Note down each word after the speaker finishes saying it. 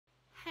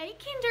Hey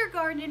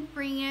kindergarten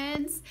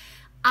friends,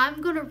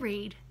 I'm going to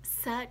read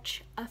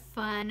such a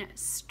fun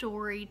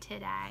story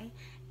today,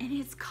 and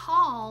it's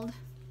called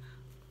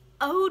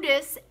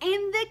Otis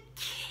and the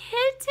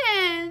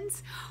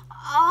Kittens.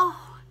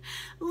 Oh,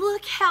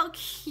 look how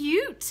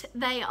cute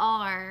they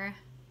are.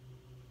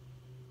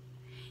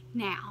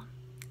 Now,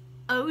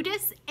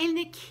 Otis and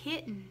the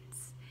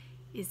Kittens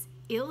is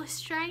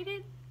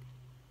illustrated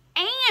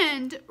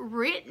and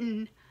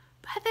written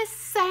by the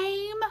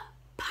same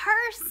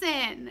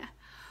person.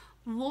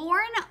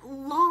 Lauren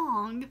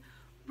Long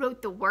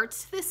wrote the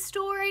words to this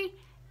story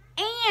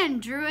and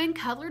drew and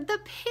colored the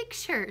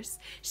pictures.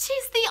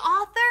 She's the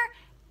author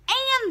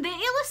and the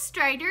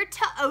illustrator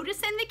to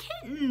Otis and the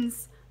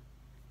Kittens.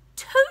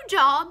 2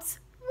 jobs,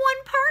 1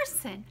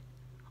 person.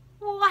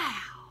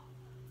 Wow.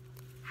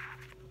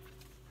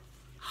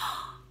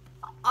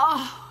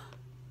 Oh,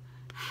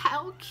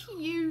 how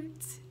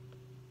cute.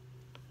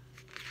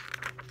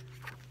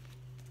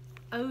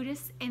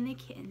 Otis and the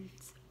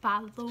Kittens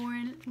by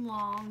Lauren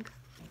Long.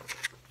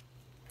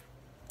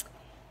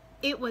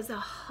 It was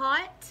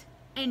hot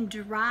and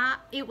dry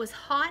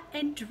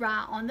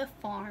on the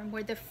farm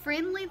where the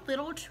friendly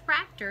little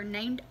tractor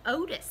named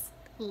Otis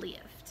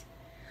lived.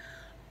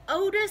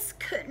 Otis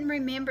couldn't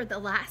remember the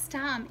last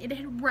time it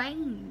had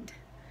rained.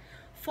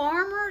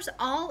 Farmers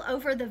all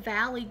over the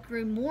valley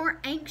grew more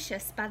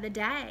anxious by the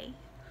day.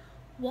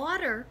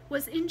 Water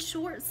was in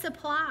short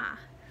supply.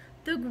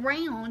 The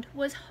ground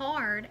was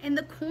hard and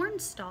the corn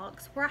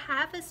stalks were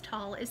half as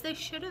tall as they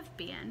should have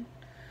been.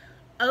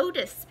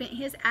 Otis spent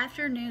his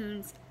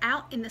afternoons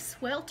out in the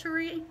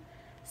sweltering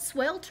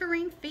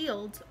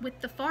fields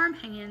with the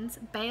farmhands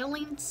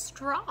baling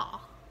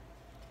straw.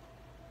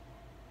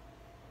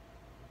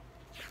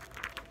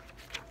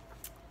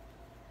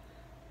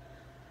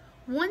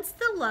 Once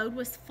the load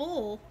was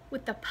full,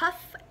 with a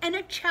puff and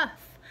a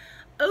chuff,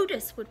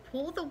 Otis would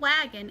pull the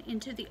wagon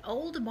into the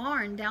old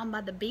barn down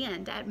by the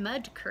bend at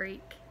Mud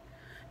Creek.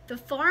 The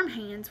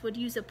farmhands would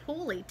use a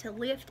pulley to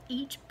lift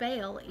each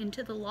bale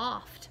into the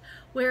loft,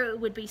 where it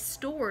would be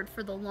stored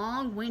for the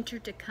long winter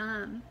to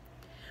come.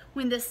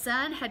 When the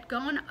sun had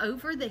gone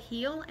over the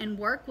hill and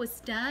work was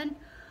done,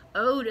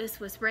 Otis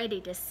was ready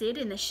to sit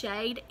in the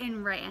shade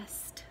and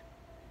rest.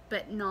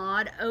 But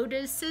not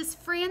Otis's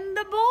friend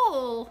the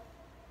bull.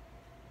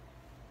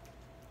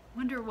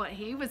 Wonder what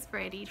he was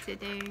ready to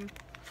do.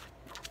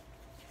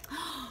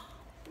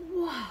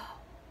 Whoa.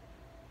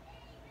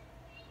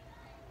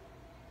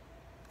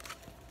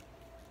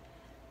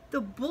 The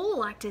bull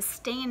liked to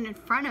stand in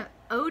front of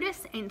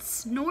Otis and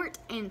snort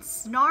and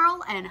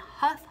snarl and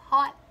huff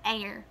hot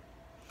air.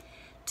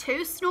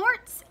 2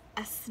 snorts,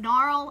 a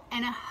snarl,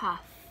 and a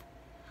huff.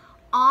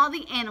 All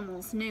the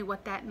animals knew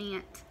what that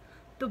meant.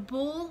 The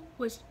bull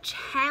was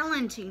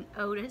challenging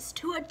Otis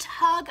to a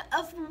tug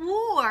of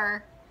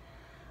war.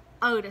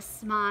 Otis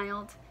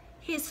smiled.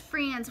 His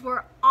friends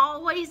were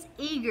always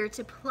eager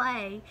to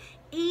play,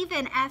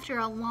 even after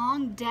a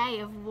long day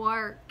of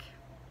work.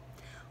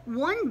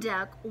 One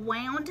duck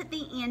wound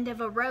the end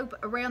of a rope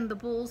around the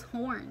bull's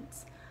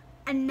horns.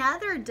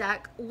 Another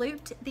duck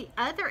looped the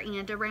other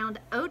end around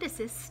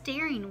Otis's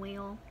steering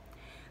wheel.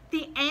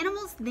 The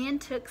animals then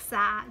took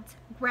sides,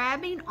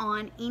 grabbing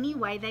on any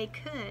way they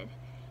could.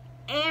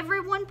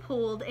 Everyone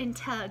pulled and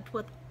tugged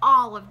with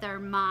all of their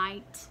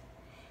might.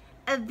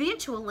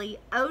 Eventually,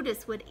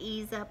 Otis would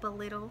ease up a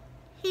little.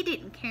 He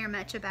didn't care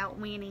much about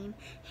winning.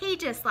 He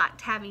just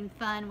liked having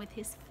fun with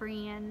his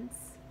friends.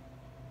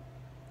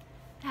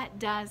 That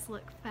does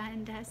look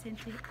fun,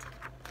 doesn't it?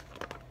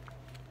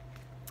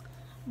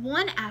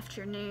 One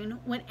afternoon,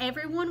 when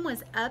everyone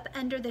was up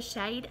under the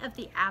shade of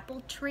the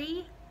apple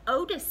tree,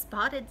 Otis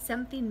spotted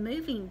something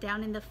moving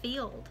down in the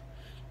field.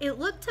 It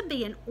looked to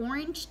be an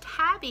orange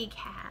tabby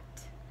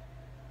cat.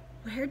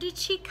 Where did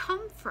she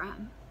come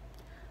from?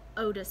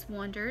 Otis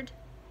wondered.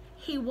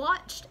 He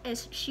watched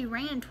as she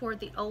ran toward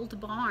the old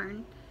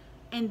barn,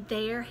 and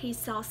there he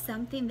saw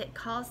something that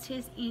caused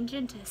his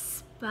engine to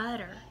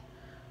sputter.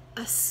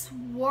 A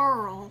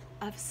swirl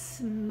of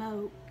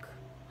smoke.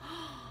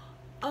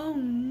 Oh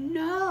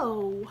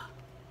no!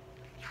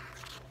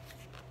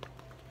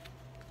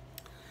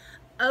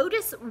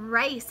 Otis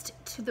raced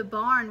to the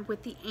barn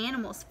with the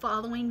animals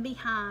following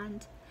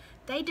behind.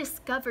 They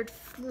discovered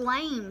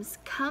flames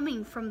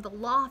coming from the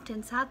loft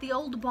inside the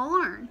old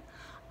barn.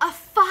 A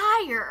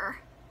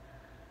fire!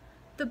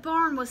 The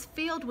barn was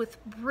filled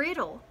with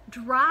brittle,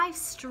 dry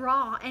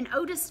straw, and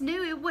Otis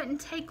knew it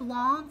wouldn't take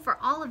long for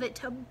all of it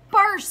to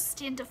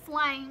burst into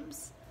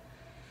flames.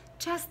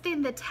 Just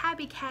then the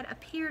tabby cat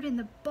appeared in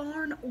the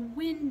barn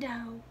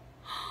window.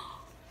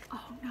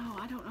 Oh no,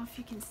 I don't know if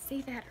you can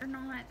see that or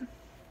not.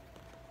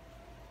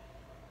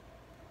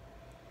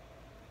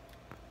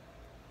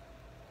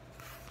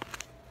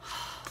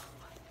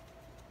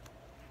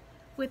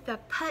 With a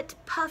put,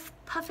 puff,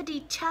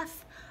 puffity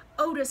chuff,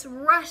 Otis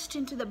rushed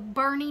into the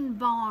burning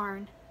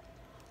barn.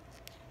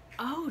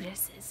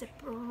 Otis is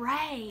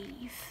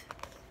brave.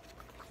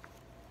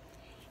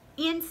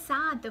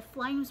 Inside, the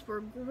flames were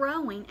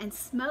growing and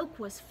smoke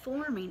was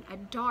forming a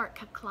dark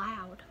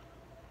cloud.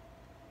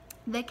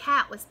 The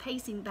cat was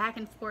pacing back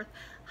and forth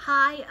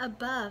high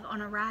above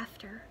on a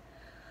rafter.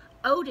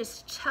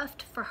 Otis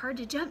chuffed for her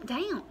to jump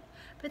down,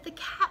 but the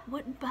cat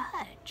wouldn't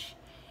budge.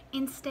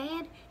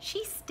 Instead,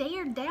 she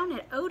stared down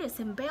at Otis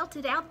and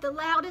belted out the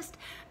loudest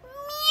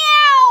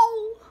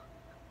meow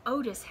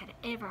Otis had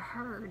ever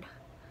heard.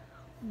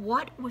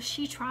 What was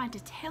she trying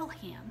to tell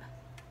him?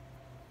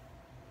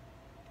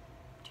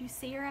 Do you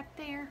see her up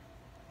there?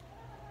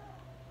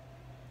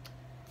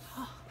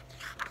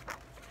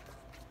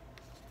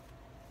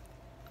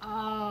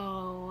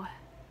 Oh.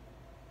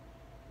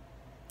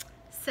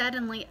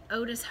 Suddenly,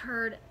 Otis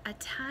heard a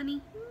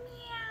tiny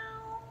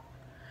meow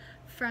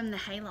from the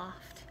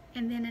hayloft,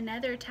 and then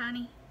another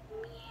tiny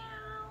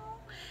meow,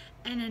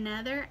 and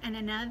another, and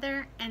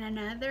another, and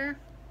another.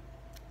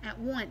 At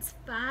once,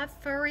 5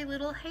 furry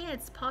little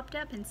heads popped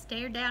up and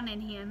stared down at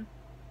him.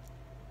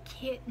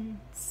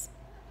 Kittens.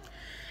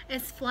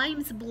 As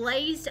flames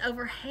blazed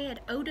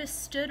overhead, Otis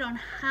stood on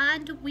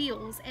hind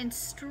wheels and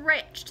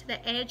stretched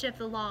the edge of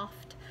the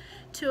loft.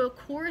 To a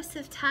chorus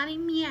of tiny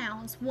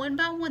meows, one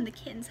by one the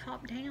kittens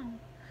hopped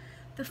down.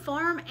 The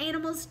farm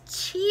animals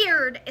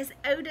cheered as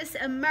Otis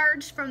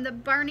emerged from the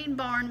burning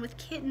barn with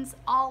kittens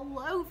all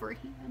over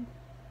him.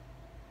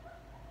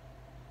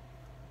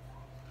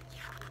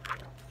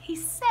 He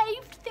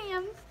saved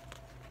them.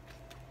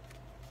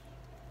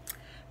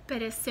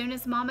 But as soon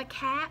as Mama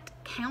Cat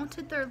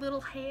counted their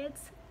little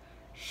heads,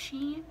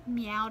 she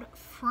meowed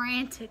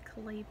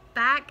frantically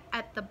back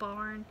at the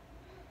barn.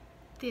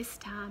 This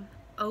time,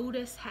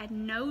 Otis had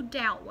no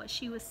doubt what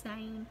she was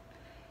saying.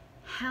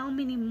 How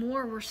many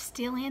more were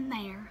still in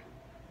there?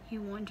 He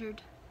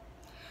wondered.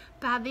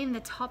 By then,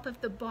 the top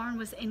of the barn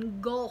was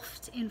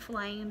engulfed in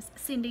flames,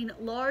 sending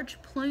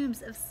large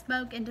plumes of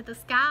smoke into the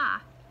sky.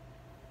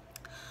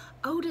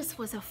 Otis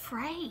was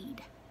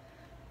afraid,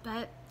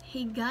 but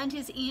he gunned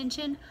his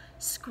engine,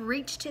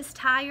 screeched his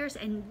tires,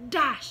 and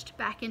dashed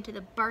back into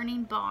the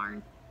burning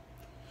barn.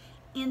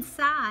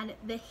 Inside,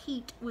 the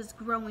heat was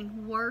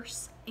growing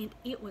worse, and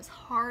it was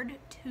hard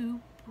to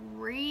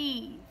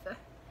breathe.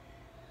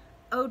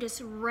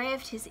 Otis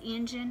revved his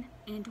engine,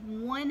 and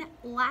one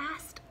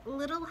last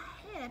little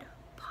head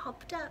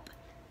popped up,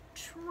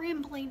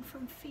 trembling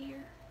from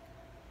fear.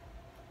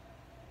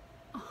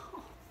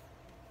 Oh.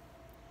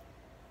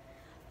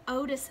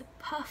 Otis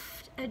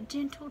puffed a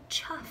gentle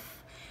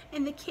chuff,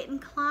 and the kitten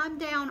climbed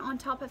down on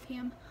top of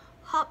him,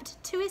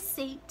 hopped to his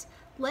seat,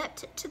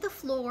 leapt to the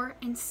floor,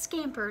 and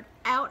scampered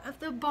out of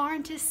the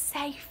barn to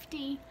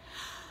safety.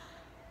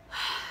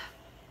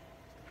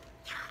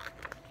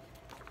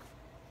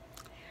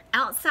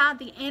 Outside,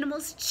 the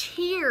animals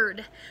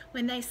cheered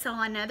when they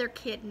saw another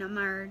kitten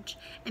emerge,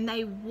 and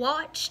they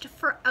watched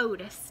for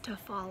Otis to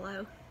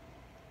follow.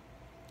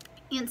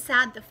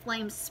 Inside, the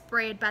flames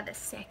spread by the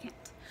second.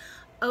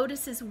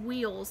 Otis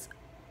wheeled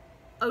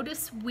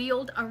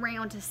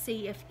around to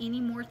see if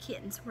any more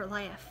kittens were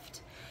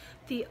left.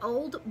 The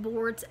old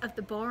boards of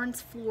the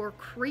barn's floor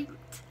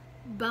creaked,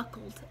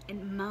 buckled,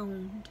 and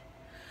moaned.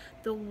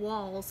 The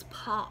walls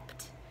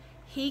popped.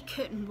 He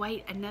couldn't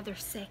wait another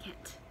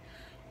second.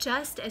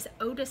 Just as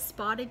Otis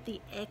spotted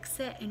the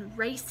exit and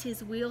raced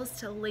his wheels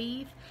to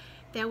leave,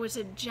 there was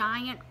a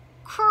giant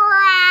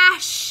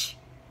crash.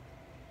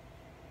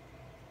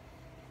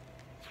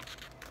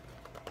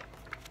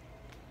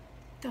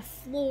 The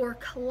floor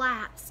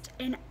collapsed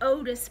and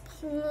Otis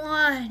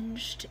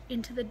plunged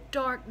into the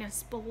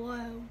darkness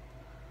below.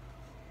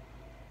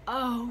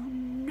 Oh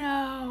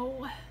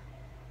no!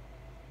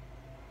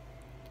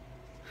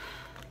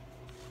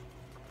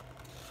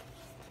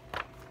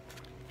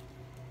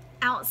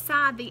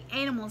 Outside, the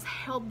animals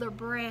held their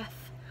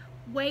breath,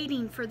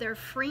 waiting for their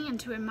friend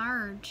to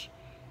emerge.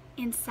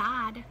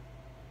 Inside,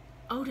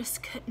 Otis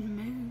couldn't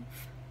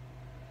move.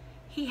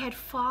 He had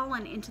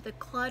fallen into the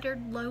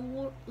cluttered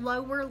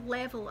lower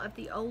level of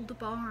the old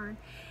barn,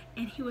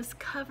 and he was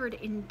covered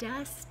in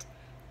dust,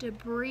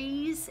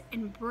 debris,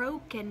 and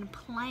broken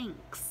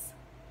planks.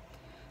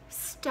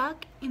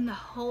 Stuck in the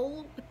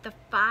hole with the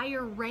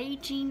fire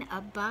raging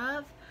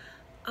above,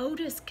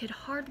 Otis could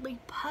hardly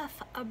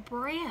puff a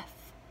breath.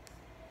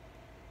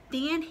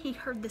 Then he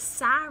heard the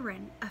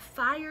siren of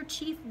Fire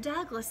Chief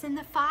Douglas in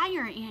the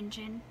fire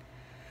engine.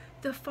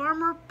 The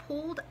farmer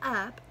pulled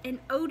up, and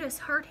Otis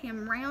heard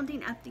him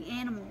rounding up the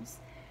animals.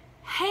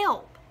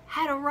 Help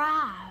had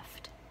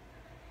arrived.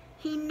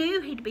 He knew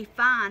he'd be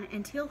fine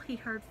until he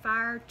heard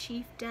Fire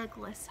Chief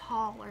Douglas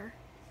holler.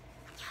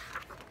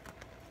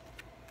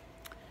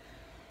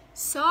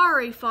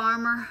 Sorry,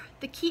 farmer.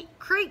 The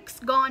creek's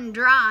gone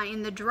dry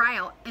in the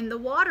drought, and the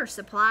water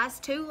supply's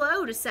too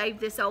low to save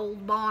this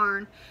old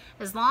barn.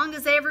 As long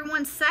as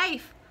everyone's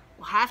safe,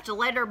 we'll have to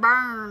let her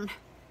burn.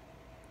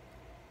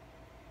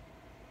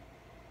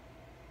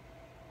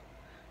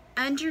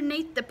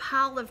 Underneath the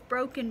pile of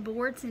broken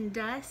boards and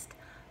dust,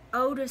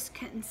 Otis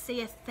couldn't see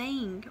a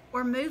thing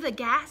or move a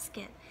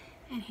gasket,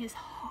 and his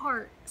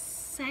heart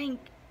sank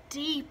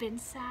deep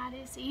inside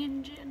his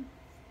engine.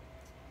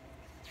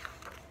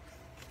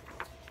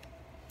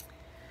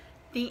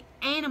 The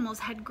animals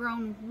had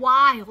grown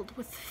wild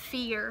with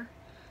fear.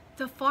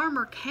 The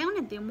farmer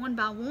counted them one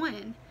by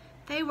one.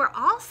 They were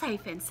all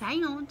safe and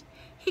sound.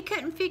 He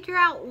couldn't figure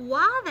out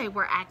why they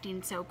were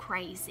acting so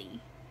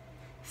crazy.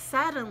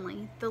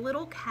 Suddenly, the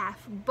little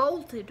calf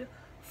bolted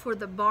for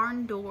the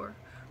barn door.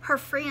 Her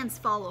friends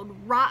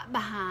followed right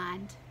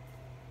behind.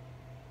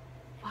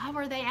 Why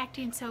were they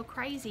acting so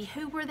crazy?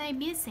 Who were they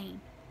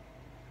missing?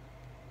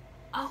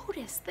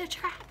 Otis, the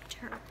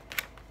tractor.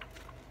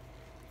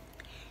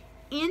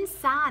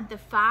 Inside the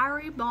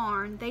fiery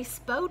barn, they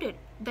spotted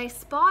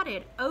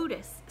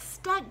Otis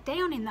stuck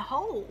down in the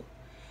hole,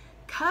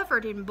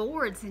 covered in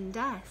boards and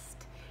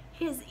dust.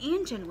 His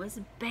engine was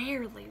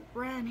barely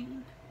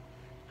running.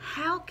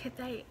 How could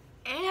they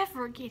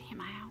ever get him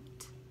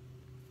out?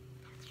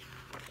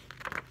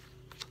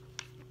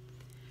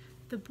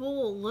 The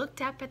bull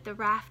looked up at the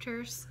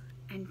rafters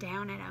and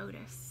down at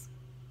Otis.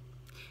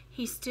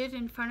 He stood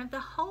in front of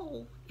the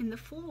hole in the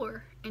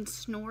floor and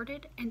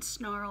snorted and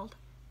snarled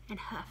and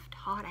huffed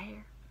hot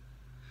air.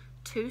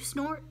 2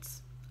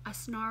 snorts, a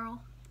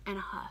snarl, and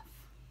a huff.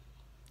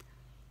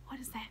 What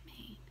does that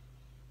mean?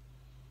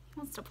 He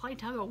wants to play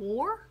tug of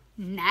war?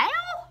 Now?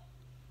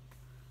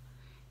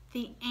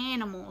 The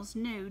animals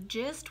knew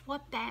just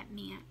what that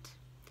meant.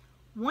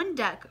 One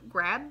duck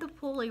grabbed the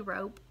pulley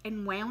rope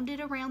and wound it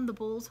around the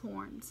bull's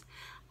horns.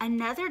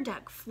 Another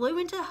duck flew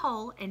into the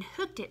hole and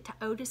hooked it to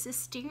Otis's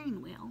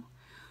steering wheel.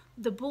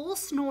 The bull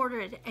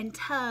snorted and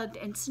tugged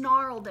and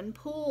snarled and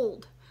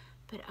pulled,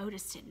 but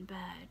Otis didn't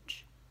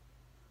budge.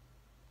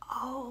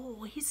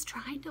 Oh, he's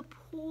trying to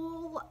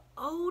pull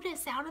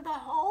Otis out of the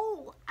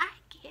hole. I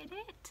get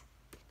it.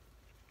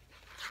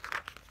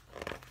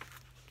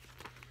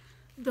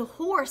 The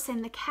horse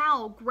and the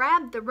cow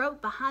grabbed the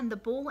rope behind the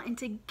bull, and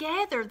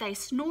together they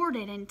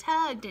snorted and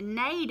tugged and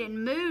neighed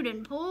and mooed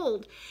and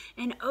pulled,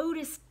 and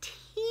Otis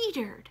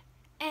teetered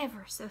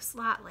ever so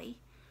slightly.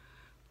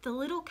 The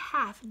little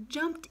calf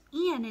jumped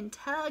in and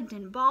tugged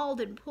and bawled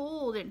and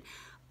pulled, and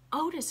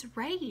Otis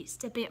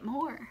raised a bit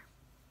more.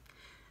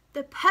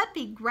 The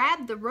puppy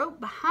grabbed the rope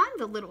behind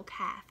the little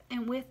calf,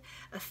 and with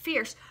a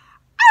fierce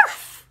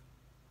 "Arf!"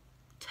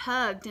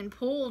 tugged and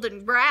pulled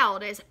and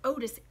growled as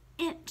Otis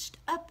inched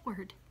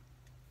upward.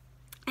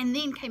 And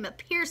then came a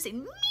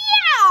piercing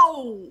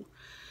meow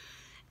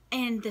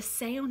and the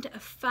sound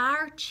of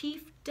Fire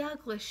Chief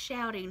Douglas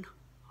shouting,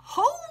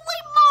 "Holy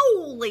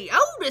moly,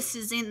 Otis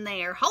is in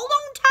there. Hold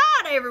on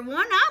tight,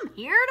 everyone. I'm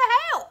here to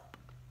help."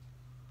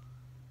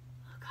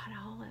 Look at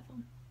all of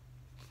them.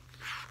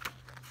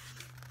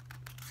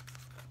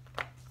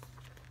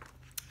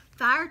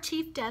 Fire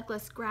Chief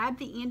Douglas grabbed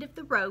the end of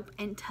the rope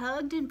and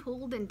tugged and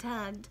pulled and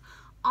tugged.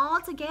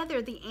 All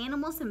together, the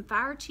animals and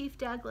Fire Chief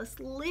Douglas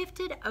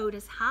lifted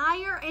Otis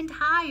higher and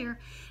higher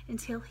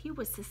until he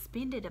was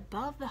suspended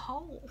above the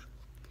hole.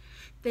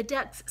 The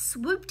ducks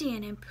swooped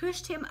in and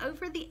pushed him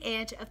over the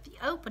edge of the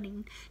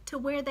opening to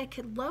where they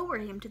could lower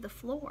him to the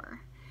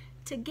floor.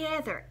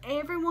 Together,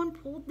 everyone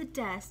pulled the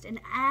dust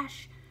and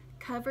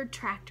ash-covered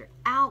tractor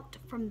out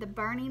from the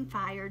burning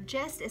fire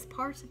just as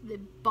parts of the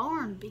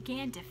barn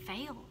began to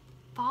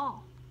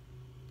fall.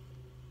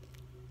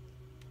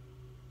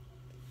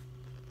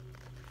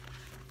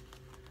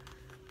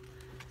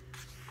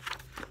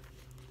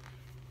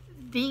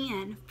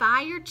 Then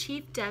Fire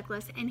Chief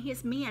Douglas and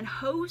his men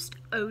hosed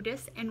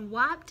Otis and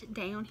wiped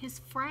down his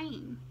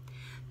frame.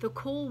 The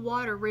cool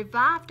water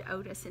revived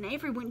Otis, and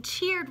everyone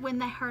cheered when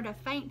they heard a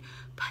faint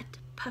put,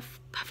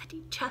 puff,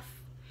 puffity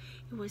chuff.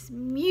 It was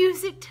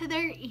music to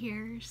their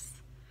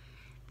ears.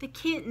 The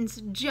kittens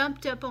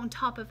jumped up on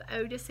top of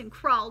Otis and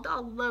crawled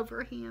all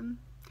over him.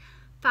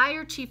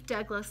 Fire Chief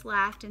Douglas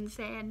laughed and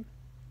said,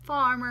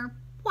 "Farmer,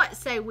 what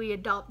say we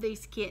adopt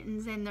these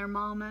kittens and their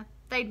mama?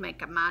 They'd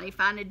make a mighty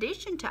fine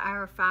addition to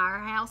our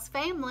firehouse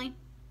family."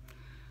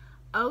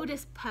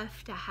 Otis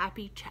puffed a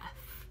happy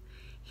chuff.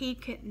 He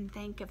couldn't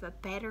think of a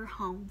better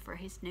home for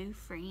his new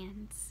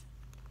friends.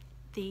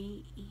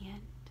 The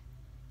end.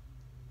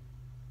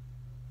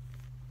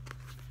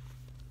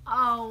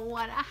 Oh,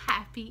 what a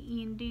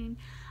happy ending.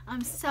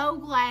 I'm so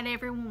glad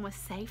everyone was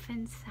safe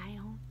and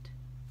sound.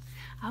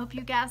 I hope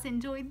you guys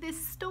enjoyed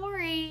this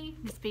story.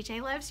 Miss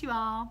BJ loves you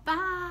all.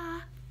 Bye.